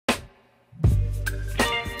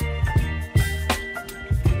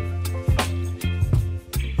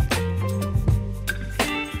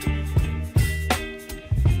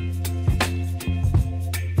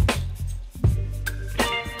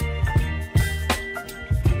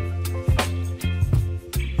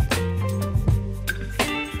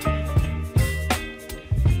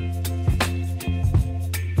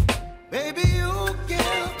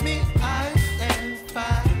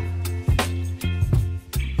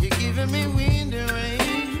giving me wind and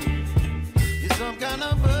rain. You're some kind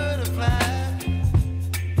of butterfly.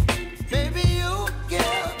 Baby, you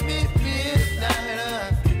give me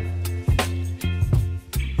midnight.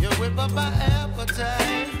 You whip up my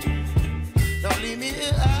appetite. Don't leave me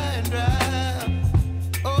here high and dry.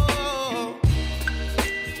 Oh,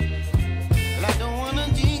 well, I don't wanna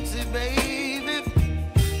jinx it, baby,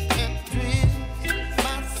 and twist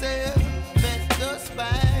myself at the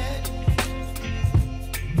spine.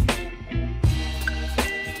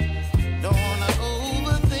 Don't wanna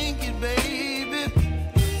overthink it, baby.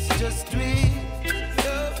 It's just twist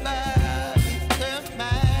your body and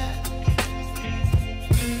mine.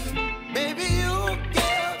 Baby, you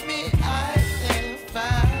give me ice and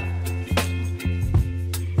fire.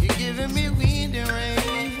 You're giving me wind and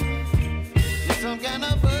rain. You're some kind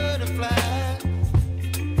of butterfly.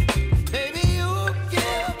 Baby, you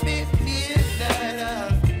give me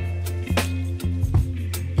midnight.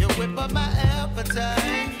 You whip up my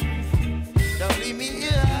appetite. Don't leave me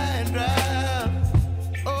here high and dry.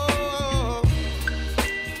 Oh,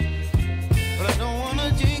 but I don't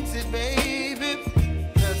wanna jinx it, baby.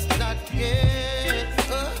 Let's not get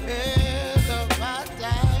ahead of my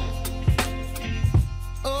time.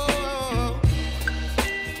 Oh,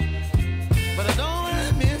 but I don't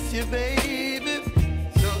wanna miss you, baby.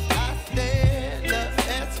 So I stand up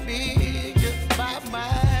and speak my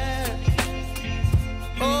mind.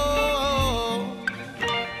 Oh.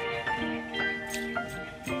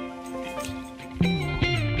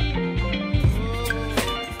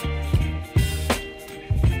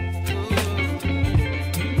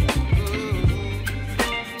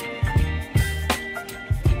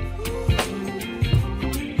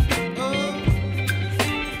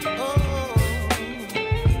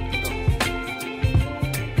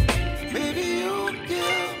 Baby, you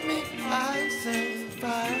give me ice and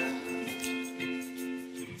fire.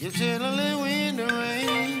 You're chilling wind and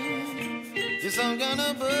rain. You're some kind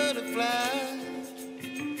of butterfly.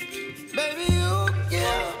 Baby, you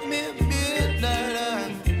give me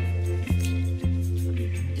midnight.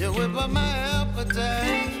 You whip up my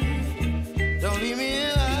appetite.